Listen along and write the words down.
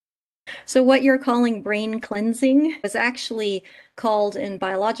So what you're calling brain cleansing is actually called in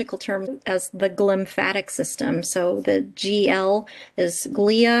biological terms as the glymphatic system. So the GL is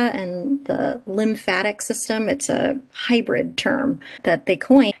glia and the lymphatic system, it's a hybrid term that they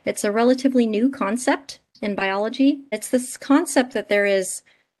coined. It's a relatively new concept in biology. It's this concept that there is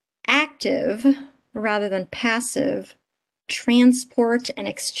active rather than passive transport and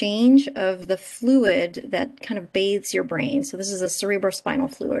exchange of the fluid that kind of bathes your brain. So this is a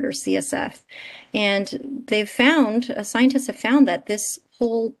cerebrospinal fluid or CSF. And scientists have found that this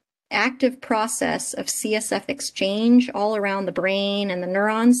whole active process of CSF exchange all around the brain and the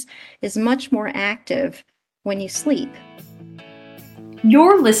neurons is much more active when you sleep.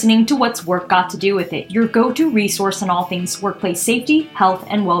 You're listening to What's Work Got to Do with It, your go-to resource on all things workplace safety, health,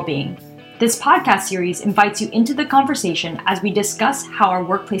 and well-being. This podcast series invites you into the conversation as we discuss how our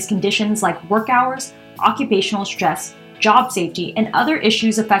workplace conditions like work hours, occupational stress, job safety, and other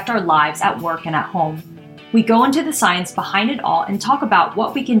issues affect our lives at work and at home. We go into the science behind it all and talk about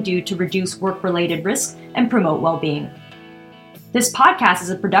what we can do to reduce work-related risks and promote well-being. This podcast is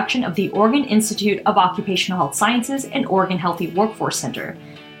a production of the Oregon Institute of Occupational Health Sciences and Oregon Healthy Workforce Center.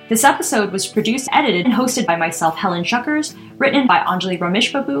 This episode was produced, edited, and hosted by myself, Helen Shuckers, written by Anjali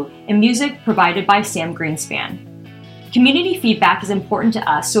Rameshbabu, and music provided by Sam Greenspan. Community feedback is important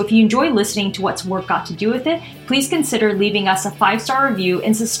to us, so if you enjoy listening to What's Work Got to Do with It, please consider leaving us a 5-star review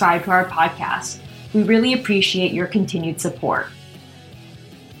and subscribe to our podcast. We really appreciate your continued support.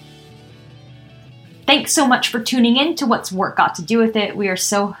 Thanks so much for tuning in to What's Work Got to Do with It. We are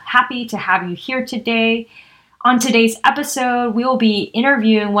so happy to have you here today. On today's episode, we will be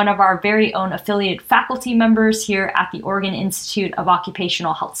interviewing one of our very own affiliated faculty members here at the Oregon Institute of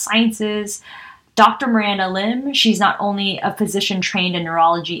Occupational Health Sciences, Dr. Miranda Lim. She's not only a physician trained in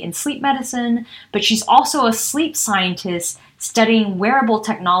neurology and sleep medicine, but she's also a sleep scientist studying wearable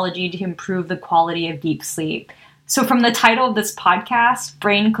technology to improve the quality of deep sleep. So from the title of this podcast,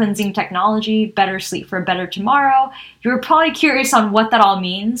 Brain Cleansing Technology, Better Sleep for a Better Tomorrow, you're probably curious on what that all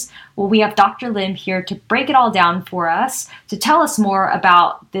means. Well, we have Dr. Lim here to break it all down for us, to tell us more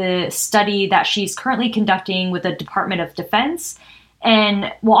about the study that she's currently conducting with the Department of Defense.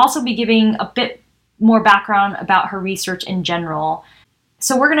 And we'll also be giving a bit more background about her research in general.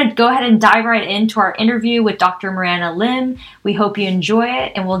 So we're going to go ahead and dive right into our interview with Dr. Miranda Lim. We hope you enjoy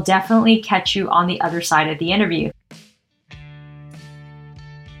it, and we'll definitely catch you on the other side of the interview.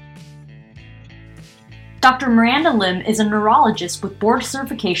 Dr. Miranda Lim is a neurologist with board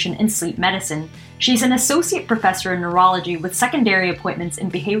certification in sleep medicine. She's an associate professor in neurology with secondary appointments in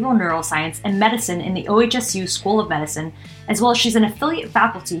behavioral neuroscience and medicine in the OHSU School of Medicine, as well as she's an affiliate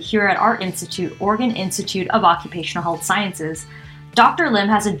faculty here at our institute, Oregon Institute of Occupational Health Sciences. Dr. Lim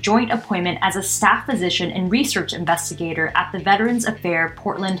has a joint appointment as a staff physician and research investigator at the Veterans Affairs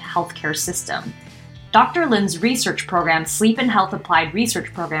Portland Healthcare System. Dr. Lim's research program, Sleep and Health Applied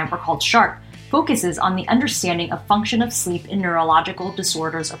Research Program, or called SHARP, focuses on the understanding of function of sleep in neurological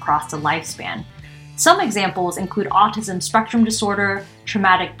disorders across the lifespan. Some examples include autism spectrum disorder,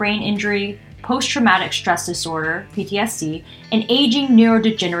 traumatic brain injury, post-traumatic stress disorder, PTSD, and aging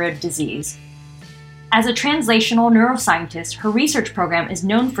neurodegenerative disease. As a translational neuroscientist, her research program is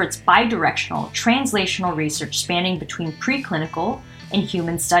known for its bidirectional translational research spanning between preclinical and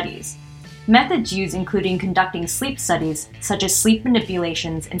human studies. Methods used including conducting sleep studies, such as sleep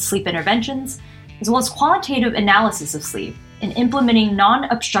manipulations and sleep interventions, as well as quantitative analysis of sleep, and implementing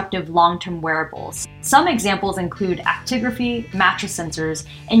non-obstructive long-term wearables. Some examples include actigraphy, mattress sensors,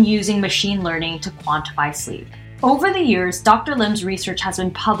 and using machine learning to quantify sleep. Over the years, Dr. Lim's research has been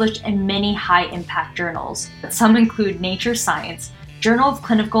published in many high-impact journals. Some include Nature Science, Journal of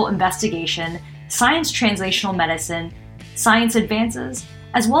Clinical Investigation, Science Translational Medicine, Science Advances,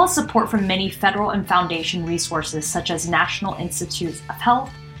 as well as support from many federal and foundation resources such as National Institutes of Health,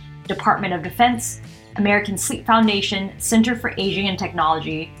 Department of Defense, American Sleep Foundation, Center for Aging and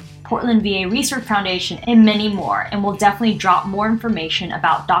Technology, Portland VA Research Foundation, and many more. And we'll definitely drop more information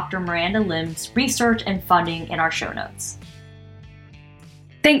about Dr. Miranda Lim's research and funding in our show notes.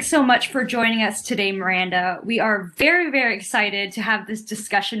 Thanks so much for joining us today, Miranda. We are very, very excited to have this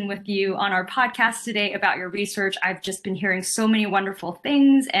discussion with you on our podcast today about your research. I've just been hearing so many wonderful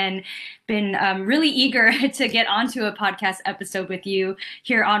things and been really eager to get onto a podcast episode with you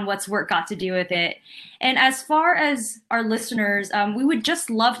here on What's Work Got to Do with It. And as far as our listeners, we would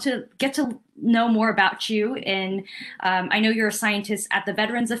just love to get to know more about you. And I know you're a scientist at the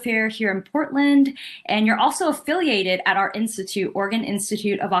Veterans Affairs here in Portland, and you're also affiliated at our institute, Oregon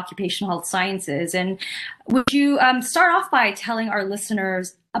Institute of Occupational Health Sciences. And would you start off by telling our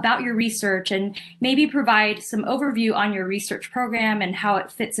listeners about your research and maybe provide some overview on your research program and how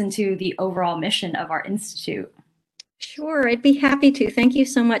it fits into the overall mission of our institute? Sure, I'd be happy to. Thank you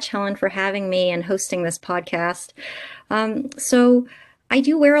so much, Helen, for having me and hosting this podcast. So I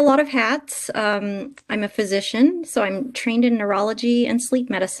do wear a lot of hats. I'm a physician, so I'm trained in neurology and sleep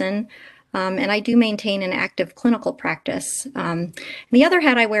medicine, and I do maintain an active clinical practice. The other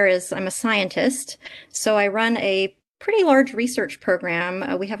hat I wear is I'm a scientist, so I run a pretty large research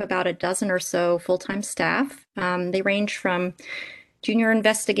program. We have about a dozen or so full-time staff. They range from junior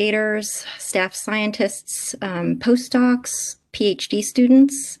investigators, staff scientists, postdocs, PhD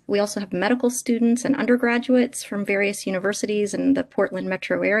students. We also have medical students and undergraduates from various universities in the Portland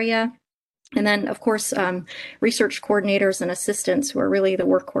metro area. And then, of course, research coordinators and assistants who are really the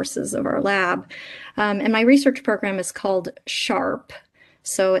workhorses of our lab. And my research program is called SHARP.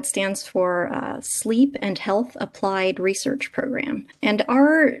 So it stands for Sleep and Health Applied Research Program. And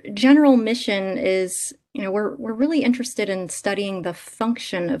our general mission is, we're really interested in studying the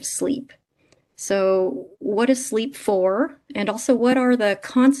function of sleep. So what is sleep for? And also, what are the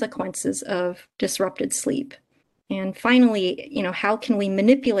consequences of disrupted sleep? And finally, how can we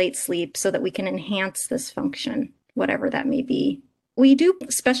manipulate sleep so that we can enhance this function, whatever that may be? We do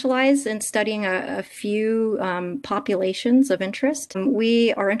specialize in studying a few populations of interest.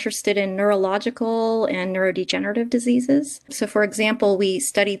 We are interested in neurological and neurodegenerative diseases. So, for example, we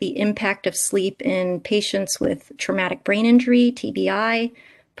study the impact of sleep in patients with traumatic brain injury, TBI,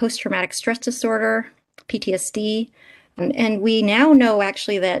 post-traumatic stress disorder, PTSD. And we now know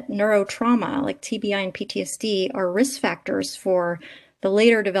actually that neurotrauma like TBI and PTSD are risk factors for the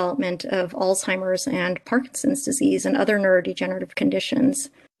later development of Alzheimer's and Parkinson's disease and other neurodegenerative conditions.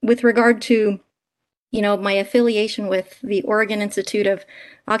 With regard to, my affiliation with the Oregon Institute of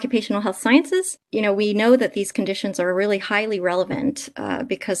Occupational Health Sciences, we know that these conditions are really highly relevant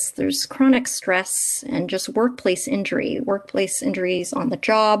because there's chronic stress and just workplace injuries on the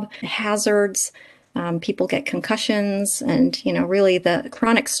job, hazards. People get concussions, and really the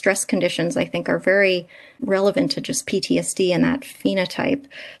chronic stress conditions I think are very relevant to just PTSD and that phenotype.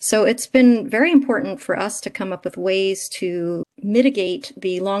 So it's been very important for us to come up with ways to mitigate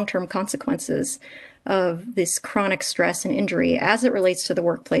the long-term consequences of this chronic stress and injury as it relates to the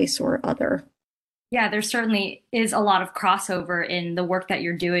workplace or other. Yeah, there certainly is a lot of crossover in the work that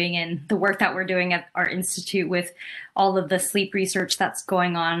you're doing and the work that we're doing at our institute with all of the sleep research that's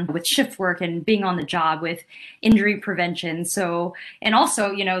going on with shift work and being on the job with injury prevention. So, and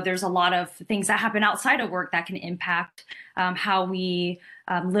also, there's a lot of things that happen outside of work that can impact how we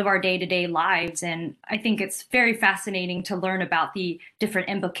live our day-to-day lives. And I think it's very fascinating to learn about the different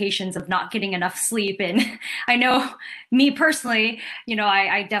implications of not getting enough sleep. And I know me personally,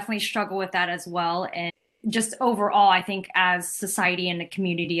 I definitely struggle with that as well. And just overall, I think as society and the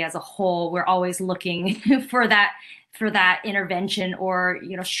community as a whole, we're always looking for that intervention or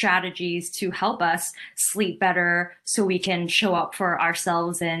strategies to help us sleep better so we can show up for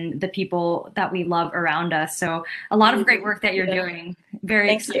ourselves and the people that we love around us. So a lot of great work that you're doing. Very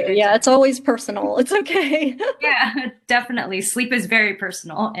Thanks. excited. Yeah, it's always personal. It's okay. Yeah, definitely. Sleep is very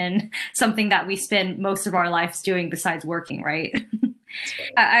personal and something that we spend most of our lives doing besides working, right?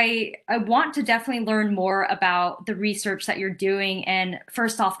 I want to definitely learn more about the research that you're doing. And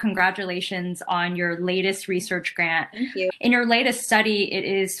first off, congratulations on your latest research grant. Thank you. In your latest study, it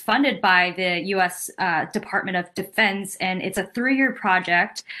is funded by the U.S. Department of Defense, and it's a 3-year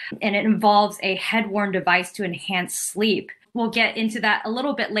project, and it involves a head-worn device to enhance sleep. We'll get into that a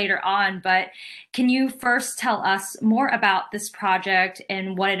little bit later on, but can you first tell us more about this project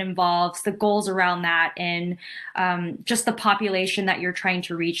and what it involves, the goals around that, and just the population that you're trying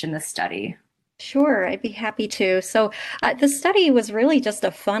to reach in this study? Sure, I'd be happy to. So the study was really just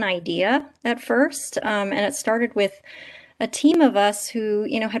a fun idea at first, and it started with a team of us who,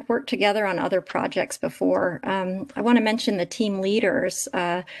 had worked together on other projects before. I want to mention the team leaders.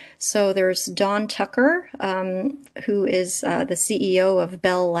 So there's Dawn Tucker, who is the CEO of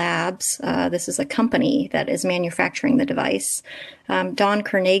Bell Labs. This is a company that is manufacturing the device. Dawn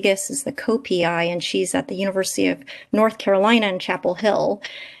Kernagis is the co-PI, and she's at the University of North Carolina in Chapel Hill.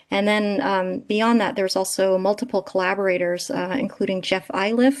 And then beyond that, there's also multiple collaborators, including Jeff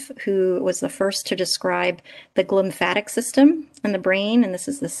Iliff, who was the first to describe the glymphatic system in the brain. And this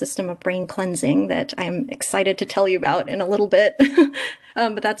is the system of brain cleansing that I'm excited to tell you about in a little bit.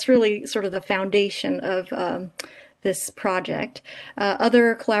 But that's really sort of the foundation of this project.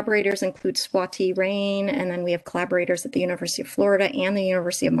 Other collaborators include Swati Rain, and then we have collaborators at the University of Florida and the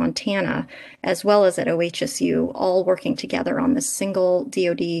University of Montana, as well as at OHSU, all working together on this single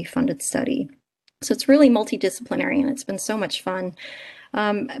DoD-funded study. So it's really multidisciplinary, and it's been so much fun.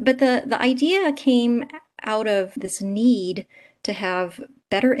 But the idea came out of this need to have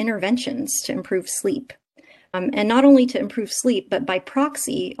better interventions to improve sleep. And not only to improve sleep, but by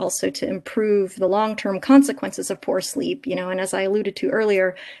proxy, also to improve the long-term consequences of poor sleep. And as I alluded to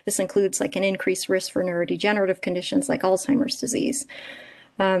earlier, this includes like an increased risk for neurodegenerative conditions like Alzheimer's disease.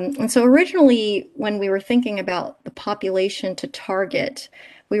 And so originally, when we were thinking about the population to target,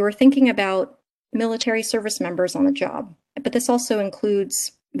 we were thinking about military service members on the job. But this also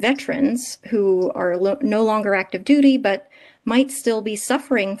includes veterans who are no longer active duty, but might still be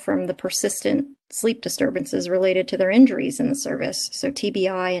suffering from the persistent sleep disturbances related to their injuries in the service, so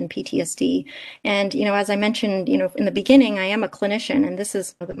TBI and PTSD. And, as I mentioned, in the beginning, I am a clinician, and this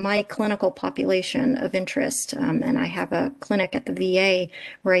is my clinical population of interest. And I have a clinic at the VA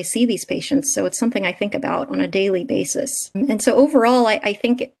where I see these patients, so it's something I think about on a daily basis. And so overall, I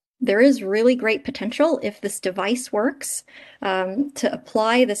think there is really great potential if this device works to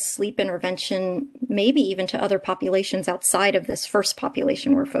apply this sleep intervention, maybe even to other populations outside of this first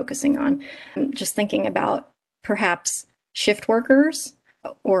population we're focusing on. Just thinking about perhaps shift workers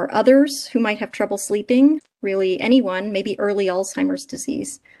or others who might have trouble sleeping, really anyone, maybe early Alzheimer's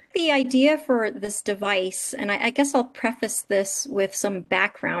disease. The idea for this device, and I guess I'll preface this with some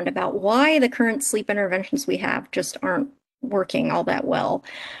background about why the current sleep interventions we have just aren't working all that well.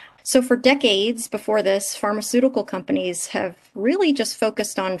 So for decades before this, pharmaceutical companies have really just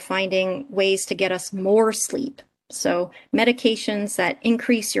focused on finding ways to get us more sleep. So medications that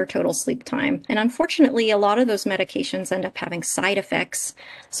increase your total sleep time. And unfortunately, a lot of those medications end up having side effects.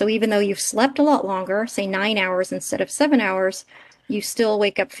 So even though you've slept a lot longer, say 9 hours instead of 7 hours, you still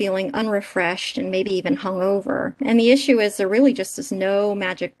wake up feeling unrefreshed and maybe even hungover. And the issue is there really just is no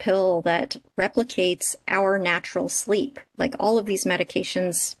magic pill that replicates our natural sleep. Like all of these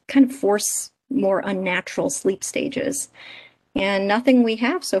medications kind of force more unnatural sleep stages. And nothing we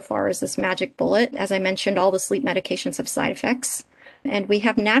have so far is this magic bullet. As I mentioned, all the sleep medications have side effects. And we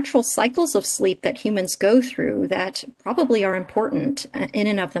have natural cycles of sleep that humans go through that probably are important in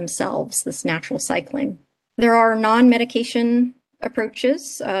and of themselves, this natural cycling. There are non-medication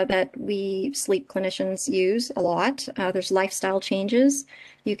approaches that we sleep clinicians use a lot. There's lifestyle changes.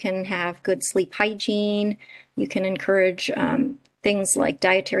 You can have good sleep hygiene. You can encourage things like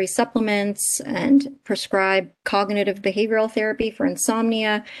dietary supplements and prescribe cognitive behavioral therapy for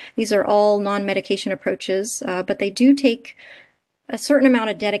insomnia. These are all non-medication approaches, but they do take a certain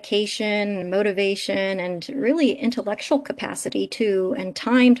amount of dedication, motivation, and really intellectual capacity too, and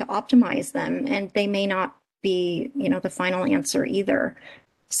time to optimize them. And they may not be, the final answer either.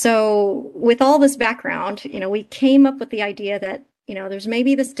 So with all this background, we came up with the idea that, there's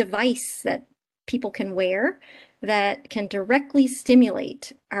maybe this device that people can wear that can directly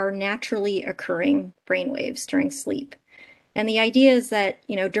stimulate our naturally occurring brainwaves during sleep. And the idea is that,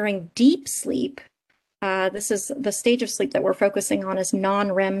 during deep sleep, this is the stage of sleep that we're focusing on is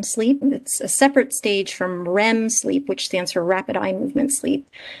non-REM sleep. It's a separate stage from REM sleep, which stands for rapid eye movement sleep.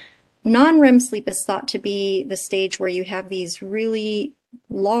 Non-REM sleep is thought to be the stage where you have these really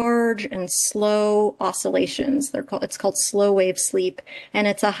large and slow oscillations. It's called slow wave sleep, and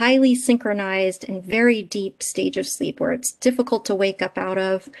it's a highly synchronized and very deep stage of sleep where it's difficult to wake up out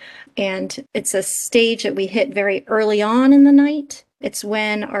of, and it's a stage that we hit very early on in the night. It's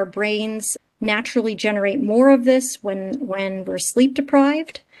when our brains naturally generate more of this when we're sleep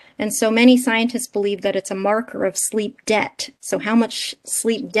deprived. And so many scientists believe that it's a marker of sleep debt. So how much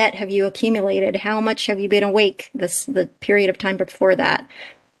sleep debt have you accumulated? How much have you been awake the period of time before that?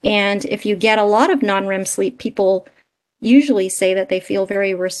 And if you get a lot of non-REM sleep, people usually say that they feel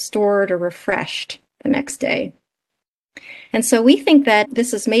very restored or refreshed the next day. And so we think that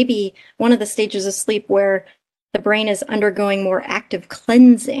this is maybe one of the stages of sleep where the brain is undergoing more active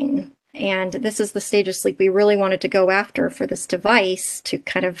cleansing. And this is the stage of sleep we really wanted to go after for this device to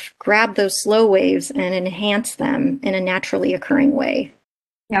kind of grab those slow waves and enhance them in a naturally occurring way.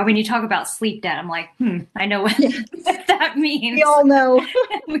 Yeah, when you talk about sleep debt, I'm like, I know what that means. We all know.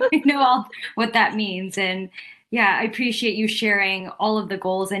 We know all what that means. And yeah, I appreciate you sharing all of the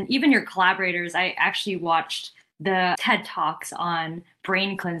goals and even your collaborators. I actually watched the TED Talks on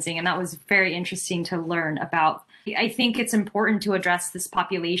brain cleansing, and that was very interesting to learn about. I think it's important to address this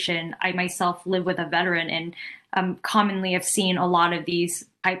population. I myself live with a veteran and commonly have seen a lot of these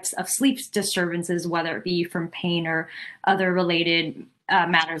types of sleep disturbances, whether it be from pain or other related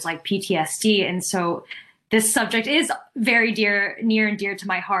matters like PTSD. And so This subject is very near and dear to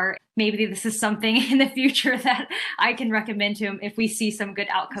my heart. Maybe this is something in the future that I can recommend to him if we see some good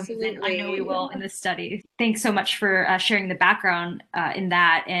outcomes, and I know we Absolutely. will in this study. Thanks so much for sharing the background in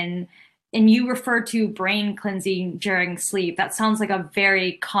that. And you referred to brain cleansing during sleep. That sounds like a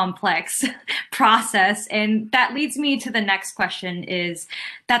very complex process. And that leads me to the next question is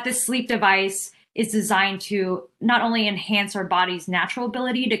that this sleep device is designed to not only enhance our body's natural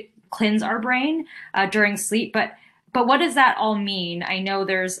ability to cleanse our brain during sleep, but what does that all mean? I know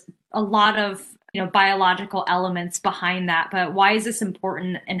there's a lot of biological elements behind that, but why is this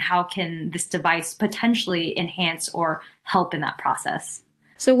important and how can this device potentially enhance or help in that process?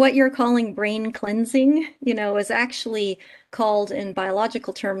 So what you're calling brain cleansing, is actually called in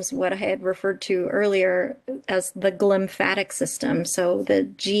biological terms what I had referred to earlier as the glymphatic system. So the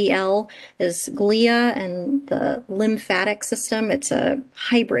GL is glia, and the lymphatic system, it's a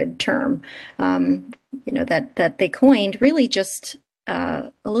hybrid term, that they coined really just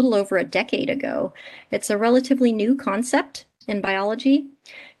a little over a decade ago. It's a relatively new concept in biology,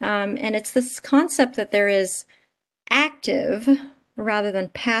 and it's this concept that there is active rather than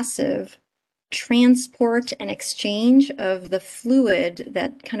passive transport and exchange of the fluid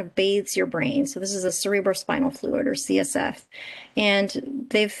that kind of bathes your brain. So this is a cerebrospinal fluid, or CSF. And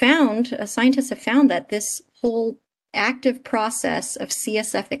scientists have found that this whole active process of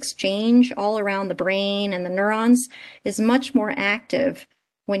CSF exchange all around the brain and the neurons is much more active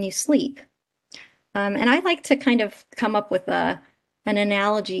when you sleep. And I like to kind of come up with an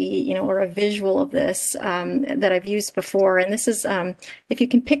analogy, or a visual of this that I've used before. And this is, if you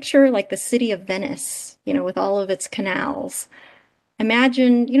can picture like the city of Venice, with all of its canals.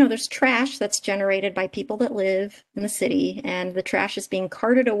 Imagine, there's trash that's generated by people that live in the city, and the trash is being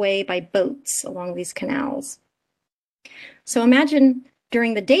carted away by boats along these canals. So imagine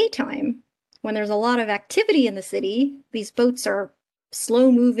during the daytime, when there's a lot of activity in the city, these boats are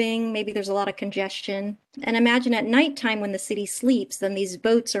slow moving, maybe there's a lot of congestion. And imagine at nighttime when the city sleeps, then these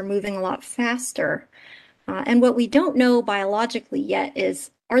boats are moving a lot faster. And what we don't know biologically yet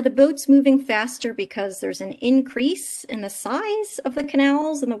is, are the boats moving faster because there's an increase in the size of the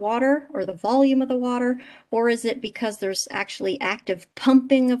canals and the water, or the volume of the water? Or is it because there's actually active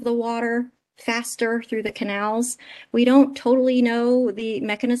pumping of the water faster through the canals? We don't totally know the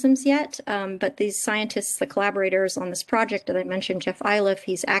mechanisms yet, but these scientists, the collaborators on this project that I mentioned, Jeff Iliff,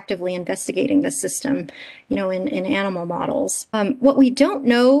 he's actively investigating this system, in animal models. What we don't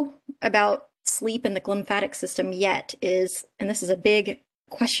know about sleep in the glymphatic system yet is, and this is a big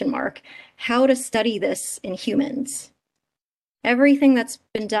question mark, how to study this in humans. Everything that's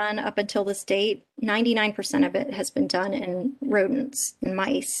been done up until this date, 99% of it has been done in rodents, in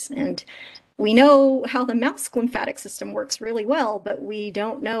mice. And we know how the mouse glymphatic system works really well, but we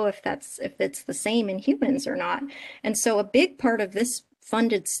don't know if it's the same in humans or not. And so a big part of this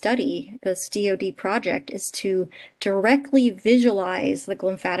funded study, this DoD project, is to directly visualize the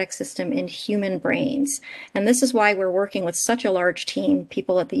glymphatic system in human brains. And this is why we're working with such a large team,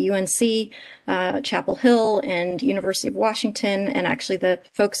 people at the UNC, Chapel Hill, and University of Washington, and actually the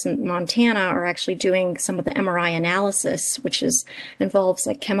folks in Montana are actually doing some of the MRI analysis, which involves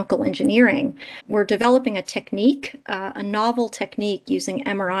like chemical engineering. We're developing a technique, a novel technique using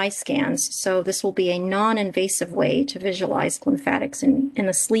MRI scans. So this will be a non-invasive way to visualize lymphatics in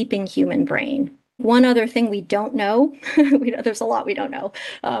the sleeping human brain. One other thing we don't know, there's a lot we don't know,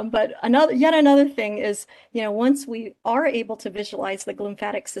 but yet another thing is, once we are able to visualize the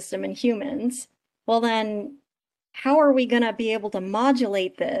glymphatic system in humans, well then, how are we going to be able to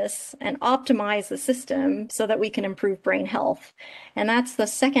modulate this and optimize the system so that we can improve brain health? And that's the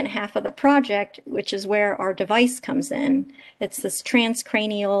second half of the project, which is where our device comes in. It's this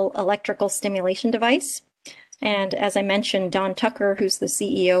transcranial electrical stimulation device. And as I mentioned, Don Tucker, who's the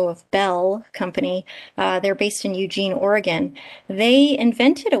CEO of Bell Company, they're based in Eugene, Oregon. They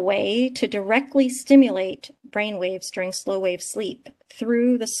invented a way to directly stimulate brain waves during slow wave sleep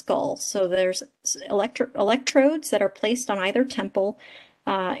through the skull. So there's electrodes that are placed on either temple,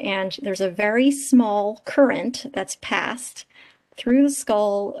 and there's a very small current that's passed through the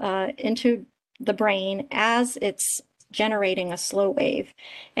skull into the brain as it's generating a slow wave.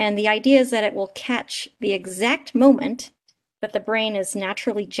 And the idea is that it will catch the exact moment that the brain is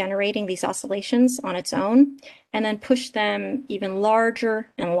naturally generating these oscillations on its own, and then push them even larger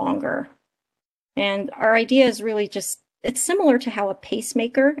and longer. And our idea is really it's similar to how a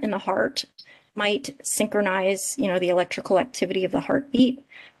pacemaker in the heart might synchronize, the electrical activity of the heartbeat,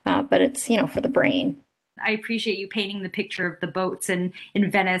 but it's, for the brain. I appreciate you painting the picture of the boats in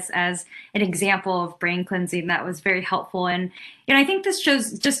Venice as an example of brain cleansing. That was very helpful. And I think this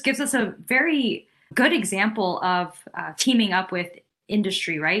just gives us a very good example of teaming up with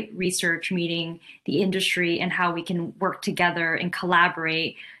industry, right? Research meeting the industry and how we can work together and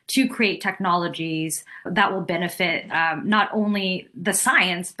collaborate to create technologies that will benefit not only the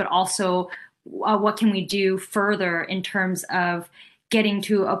science, but also what can we do further in terms of getting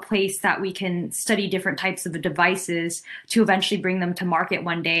to a place that we can study different types of devices to eventually bring them to market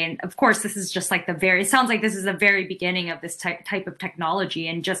one day. And of course, this is just like it sounds like this is the very beginning of this type of technology,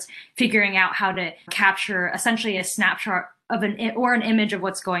 and just figuring out how to capture essentially a snapshot of an image of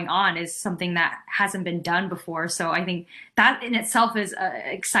what's going on is something that hasn't been done before. So I think that in itself is an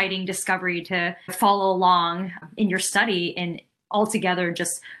exciting discovery to follow along in your study, and altogether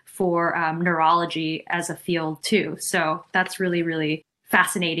just for neurology as a field too. So that's really, really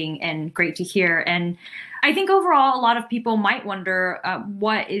fascinating and great to hear. And I think overall, a lot of people might wonder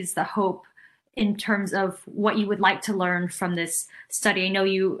what is the hope in terms of what you would like to learn from this study. I know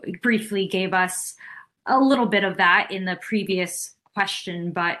you briefly gave us a little bit of that in the previous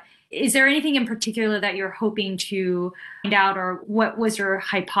question, but is there anything in particular that you're hoping to find out, or what was your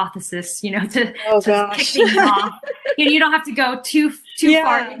hypothesis, to kick things off? You don't have to go too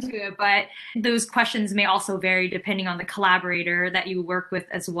far into it, but those questions may also vary depending on the collaborator that you work with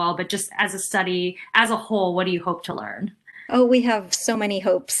as well. But just as a study, as a whole, what do you hope to learn? Oh, we have so many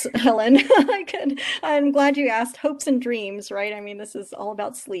hopes, Helen. I'm glad you asked. Hopes and dreams, right? I mean, this is all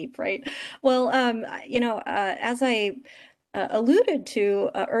about sleep, right? Well, as I alluded to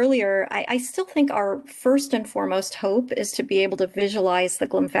earlier, I still think our first and foremost hope is to be able to visualize the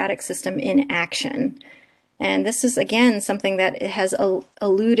glymphatic system in action. And this is, again, something that has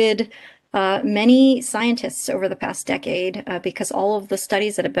eluded many scientists over the past decade because all of the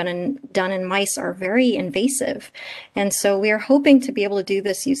studies that have been done in mice are very invasive. And so we are hoping to be able to do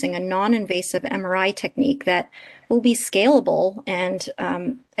this using a non-invasive MRI technique that will be scalable and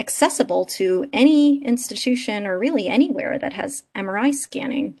accessible to any institution or really anywhere that has MRI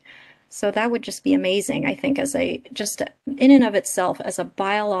scanning. So that would just be amazing, I think, just in and of itself as a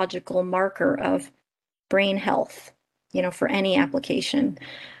biological marker of brain health, for any application.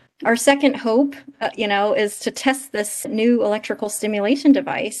 Our second hope, is to test this new electrical stimulation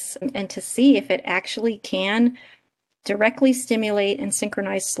device and to see if it actually can directly stimulate and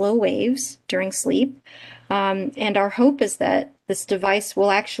synchronize slow waves during sleep. And our hope is that this device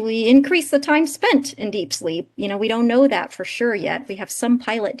will actually increase the time spent in deep sleep. We don't know that for sure yet. We have some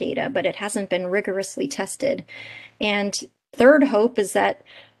pilot data, but it hasn't been rigorously tested. And third hope is that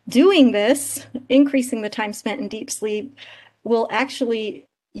doing this, increasing the time spent in deep sleep, will actually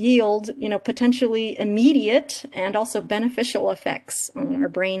yield, potentially immediate and also beneficial effects on our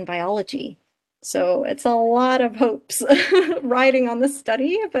brain biology. So it's a lot of hopes riding on this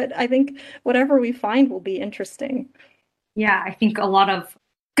study, but I think whatever we find will be interesting. Yeah, I think a lot of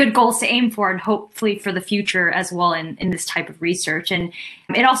good goals to aim for, and hopefully for the future as well in this type of research. And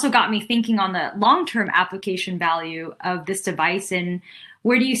it also got me thinking on the long-term application value of this device, and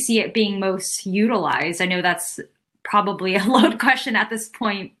where do you see it being most utilized? I know that's probably a loaded question at this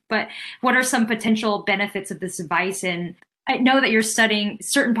point, but what are some potential benefits of this device? And I know that you're studying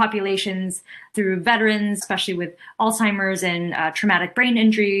certain populations through veterans, especially with Alzheimer's and traumatic brain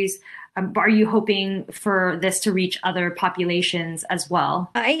injuries. Are you hoping for this to reach other populations as well?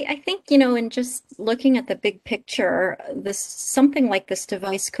 I think, in just looking at the big picture, something like this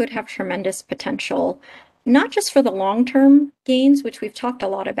device could have tremendous potential, not just for the long-term gains, which we've talked a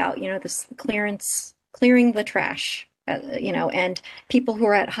lot about, this clearing the trash, and people who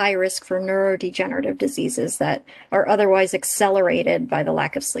are at high risk for neurodegenerative diseases that are otherwise accelerated by the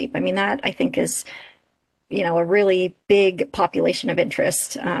lack of sleep. I mean, that I think is, a really big population of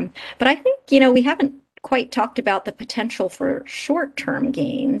interest. But I think, we haven't quite talked about the potential for short-term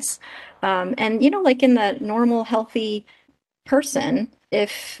gains. And, like in the normal, healthy person,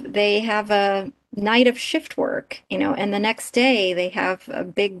 if they have a night of shift work, and the next day they have a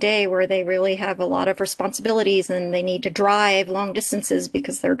big day where they really have a lot of responsibilities and they need to drive long distances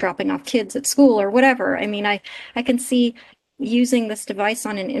because they're dropping off kids at school or whatever. I mean, I can see using this device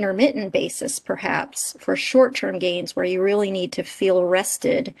on an intermittent basis, perhaps for short-term gains where you really need to feel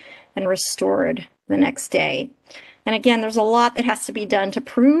rested and restored the next day. And again, there's a lot that has to be done to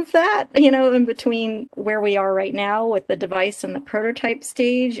prove that, in between where we are right now with the device and the prototype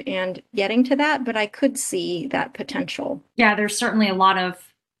stage and getting to that. But I could see that potential. Yeah, there's certainly a lot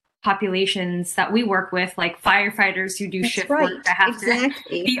of populations that we work with, like firefighters who do shift work that have to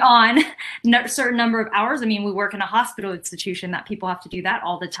be on a certain number of hours. I mean, we work in a hospital institution that people have to do that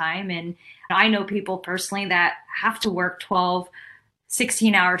all the time. And I know people personally that have to work 12,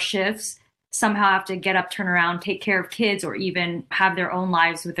 16-hour shifts somehow have to get up, turn around, take care of kids, or even have their own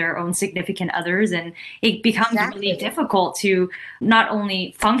lives with their own significant others. And it becomes really Exactly. difficult to not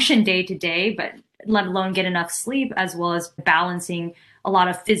only function day to day, but let alone get enough sleep, as well as balancing a lot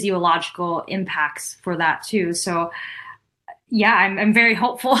of physiological impacts for that too. So yeah, I'm very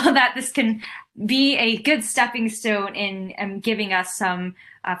hopeful that this can be a good stepping stone in giving us some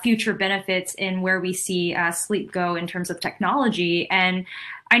future benefits in where we see sleep go in terms of technology. And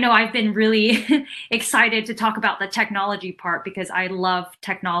I know I've been really excited to talk about the technology part because I love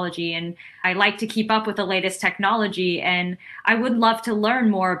technology and I like to keep up with the latest technology. And I would love to learn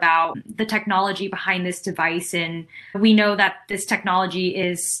more about the technology behind this device. And we know that this technology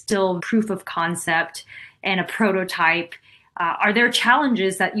is still proof of concept and a prototype. Are there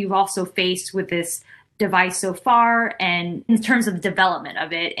challenges that you've also faced with this device so far and in terms of development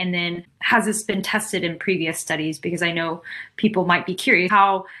of it? And then has this been tested in previous studies? Because I know people might be curious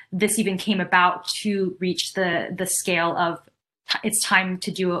how this even came about to reach the scale of it's time to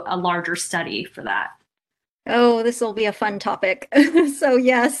do a larger study for that. Oh, this will be a fun topic. So,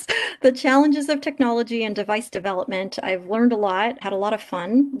 yes, the challenges of technology and device development. I've learned a lot, had a lot of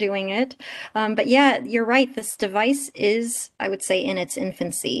fun doing it. But yeah, you're right. This device is, I would say, in its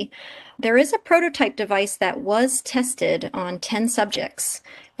infancy. There is a prototype device that was tested on 10 subjects,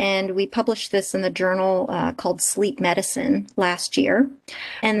 and we published this in the journal called Sleep Medicine last year.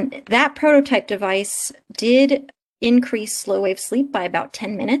 And that prototype device did increase slow wave sleep by about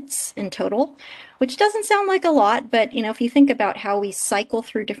 10 minutes in total, which doesn't sound like a lot, but if you think about how we cycle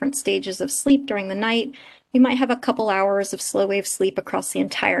through different stages of sleep during the night, we might have a couple hours of slow wave sleep across the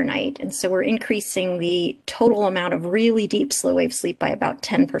entire night. And so we're increasing the total amount of really deep slow wave sleep by about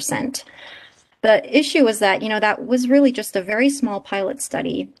 10%. The issue was that, that was really just a very small pilot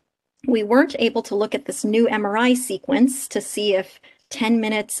study. We weren't able to look at this new MRI sequence to see if 10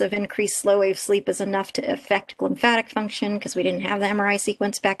 minutes of increased slow wave sleep is enough to affect glymphatic function because we didn't have the MRI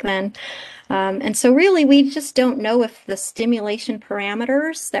sequence back then. And so really, we just don't know if the stimulation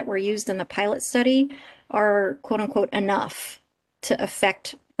parameters that were used in the pilot study are quote unquote enough to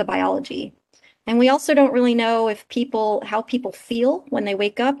affect the biology. And we also don't really know if how people feel when they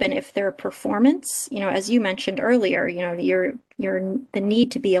wake up and if their performance, as you mentioned earlier, your the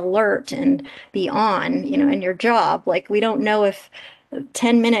need to be alert and be on, in your job. Like we don't know if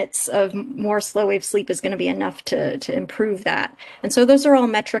 10 minutes of more slow wave sleep is going to be enough to improve that. And so those are all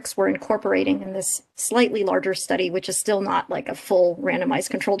metrics we're incorporating in this slightly larger study, which is still not like a full randomized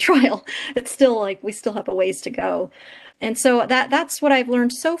controlled trial. It's still like we still have a ways to go. And so that's what I've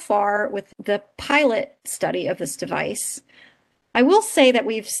learned so far with the pilot study of this device. I will say that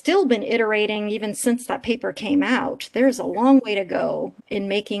we've still been iterating even since that paper came out. There's a long way to go in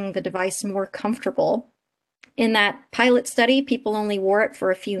making the device more comfortable. In that pilot study, people only wore it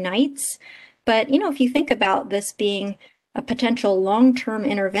for a few nights. But, if you think about this being a potential long-term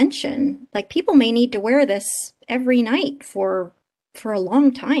intervention, like people may need to wear this every night for a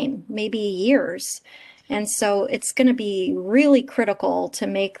long time, maybe years. And so it's going to be really critical to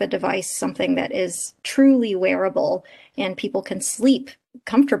make the device something that is truly wearable and people can sleep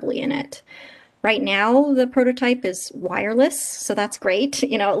comfortably in it. Right now, the prototype is wireless, so that's great.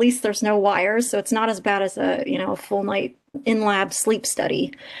 At least there's no wires, so it's not as bad as a full night in-lab sleep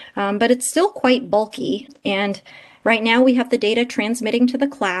study. But it's still quite bulky. And right now we have the data transmitting to the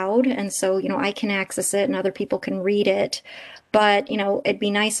cloud, and so, I can access it and other people can read it. But, it'd be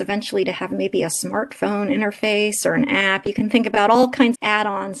nice eventually to have maybe a smartphone interface or an app. You can think about all kinds of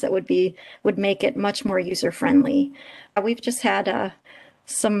add-ons that would make it much more user-friendly. We've just had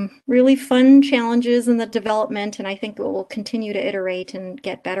some really fun challenges in the development, and I think it will continue to iterate and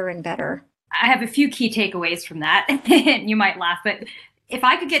get better and better. I have a few key takeaways from that. You might laugh, but if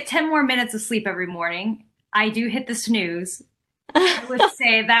I could get 10 more minutes of sleep every morning, I do hit the snooze. I would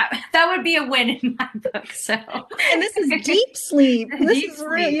say that would be a win in my book. So, and this is deep sleep. This deep is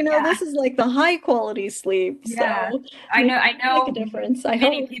sleep, this is like the high quality sleep. Yeah, So I know. Make a difference. I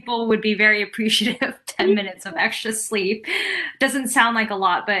Many hope. people would be very appreciative of 10 minutes of extra sleep. Doesn't sound like a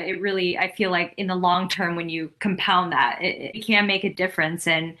lot, but it really, I feel like in the long term, when you compound that, it can make a difference.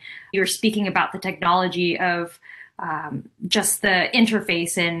 And you're speaking about the technology of just the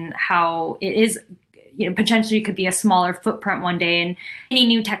interface and how it is potentially could be a smaller footprint one day. And any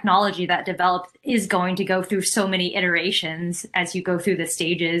new technology that develops is going to go through so many iterations as you go through the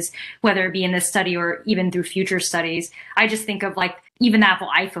stages, whether it be in this study or even through future studies. I just think of like even the Apple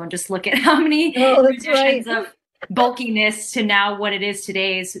iPhone, just look at how many transitions of bulkiness to now what it is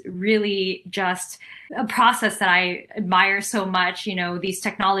today is really just a process that I admire so much. These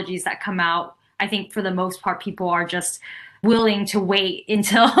technologies that come out, I think for the most part, people are just willing to wait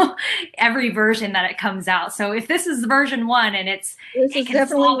until every version that it comes out. So if this is version 1 and this is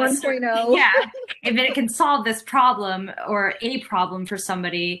definitely 1.0. Yeah, if it can solve this problem or a problem for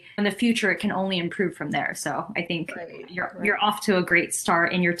somebody in the future, it can only improve from there. So I think you're off to a great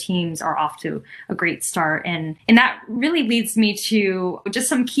start, and your teams are off to a great start. And that really leads me to just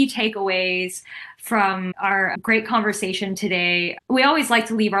some key takeaways from our great conversation today. We always like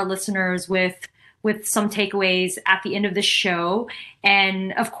to leave our listeners with some takeaways at the end of the show.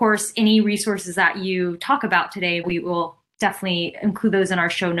 And of course, any resources that you talk about today, we will definitely include those in our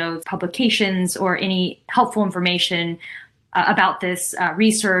show notes, publications, or any helpful information about this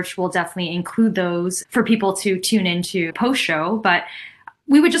research. We'll definitely include those for people to tune into post-show. But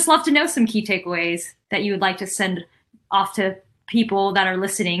we would just love to know some key takeaways that you would like to send off to people that are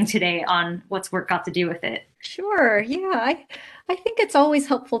listening today on what's work got to do with it. Sure. Yeah. I think it's always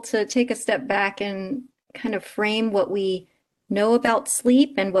helpful to take a step back and kind of frame what we know about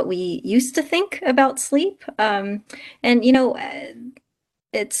sleep and what we used to think about sleep. And,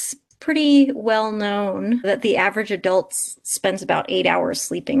 it's pretty well known that the average adult spends about 8 hours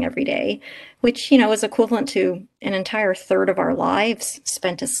sleeping every day, which, is equivalent to an entire third of our lives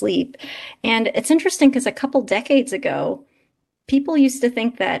spent asleep. And it's interesting because a couple decades ago, people used to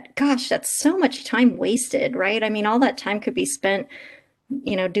think that, gosh, that's so much time wasted, right? I mean, all that time could be spent,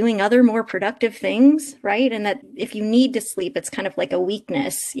 doing other more productive things, right? And that if you need to sleep, it's kind of like a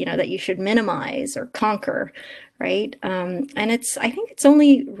weakness, that you should minimize or conquer, right? And I think it's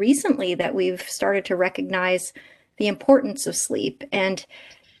only recently that we've started to recognize the importance of sleep. And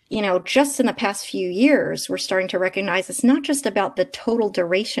just in the past few years, we're starting to recognize it's not just about the total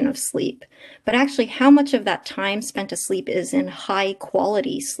duration of sleep, but actually how much of that time spent asleep is in high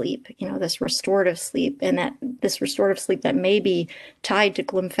quality sleep, this restorative sleep, and that this restorative sleep that may be tied to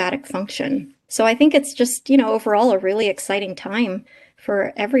glymphatic function. So I think it's just, overall a really exciting time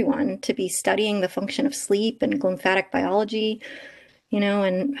for everyone to be studying the function of sleep and glymphatic biology.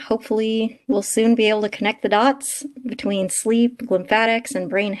 And hopefully we'll soon be able to connect the dots between sleep, lymphatics, and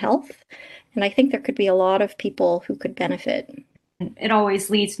brain health. And I think there could be a lot of people who could benefit. It always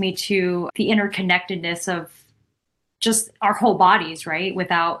leads me to the interconnectedness of just our whole bodies, right?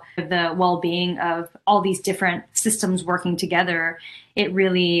 Without the well-being of all these different systems working together, it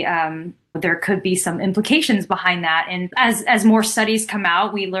really, there could be some implications behind that. And as more studies come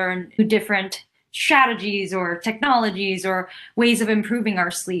out, we learn different strategies or technologies or ways of improving our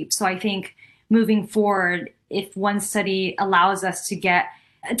sleep. So I think moving forward, if one study allows us to get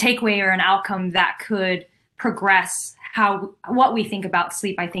a takeaway or an outcome that could progress what we think about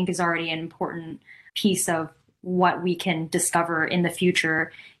sleep, I think is already an important piece of what we can discover in the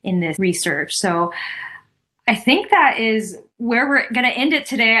future in this research. So I think that is where we're going to end it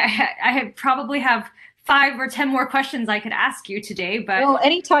today. I probably have 5 or 10 more questions I could ask you today, but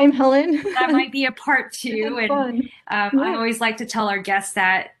anytime, Helen. That might be a part 2. And I always like to tell our guests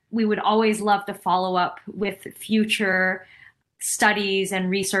that we would always love to follow up with future studies and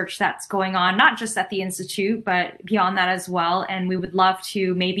research that's going on, not just at the Institute, but beyond that as well. And we would love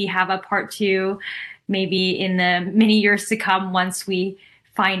to maybe have a part 2, maybe in the many years to come, once we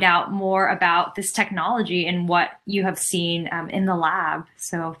find out more about this technology and what you have seen in the lab.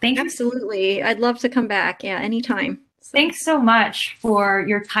 So thank you. Absolutely. I'd love to come back. Yeah, anytime. So. Thanks so much for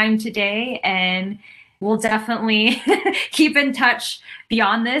your time today. And we'll definitely keep in touch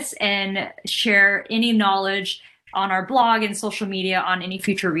beyond this and share any knowledge on our blog and social media on any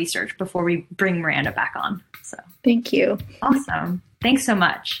future research before we bring Miranda back on. So thank you. Awesome. Thanks so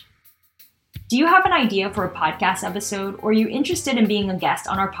much. Do you have an idea for a podcast episode, or are you interested in being a guest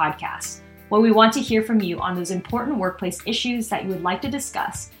on our podcast? Well, we want to hear from you on those important workplace issues that you would like to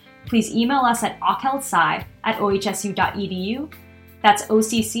discuss. Please email us at ockhealthsci@ohsu.edu. That's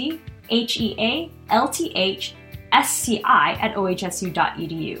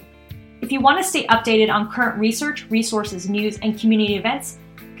OCCHEALTHSCI@ohsu.edu. If you want to stay updated on current research, resources, news, and community events,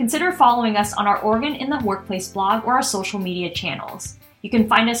 consider following us on our Oregon in the Workplace blog or our social media channels. You can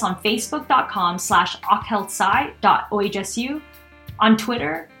find us on facebook.com/ockhealthsci.ohsu, on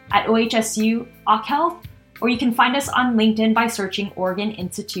Twitter @OHSU-OckHealth, or you can find us on LinkedIn by searching Oregon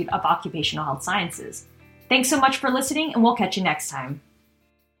Institute of Occupational Health Sciences. Thanks so much for listening, and we'll catch you next time.